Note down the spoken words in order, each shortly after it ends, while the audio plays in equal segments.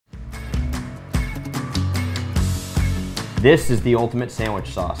This is the ultimate sandwich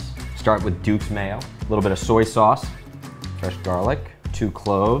sauce. Start with Duke's mayo, a little bit of soy sauce, fresh garlic, 2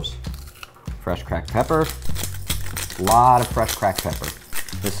 cloves, fresh cracked pepper, a lot of fresh cracked pepper.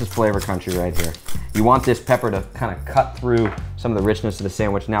 This is flavor country right here. You want this pepper to kind of cut through some of the richness of the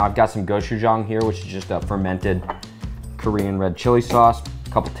sandwich. Now I've got some gochujang here, which is just a fermented Korean red chili sauce, a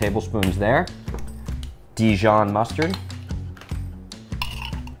couple tablespoons there. Dijon mustard,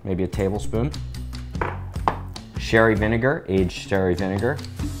 maybe a tablespoon. Sherry vinegar, aged sherry vinegar.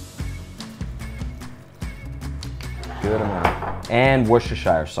 Good amount. And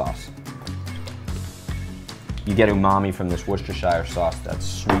Worcestershire sauce. You get umami from this Worcestershire sauce, that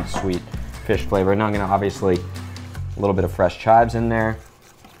sweet, sweet fish flavor. Now I'm gonna obviously, a little bit of fresh chives in there.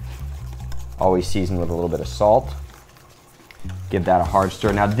 Always seasoned with a little bit of salt. Give that a hard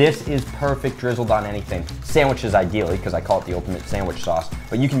stir. Now this is perfect drizzled on anything. Sandwiches ideally, because I call it the ultimate sandwich sauce.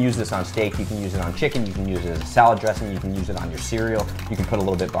 But you can use this on steak, you can use it on chicken, you can use it as a salad dressing, you can use it on your cereal, you can put a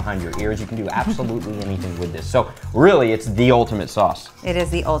little bit behind your ears, you can do absolutely anything with this. So really, it's the ultimate sauce. It is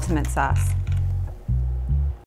the ultimate sauce.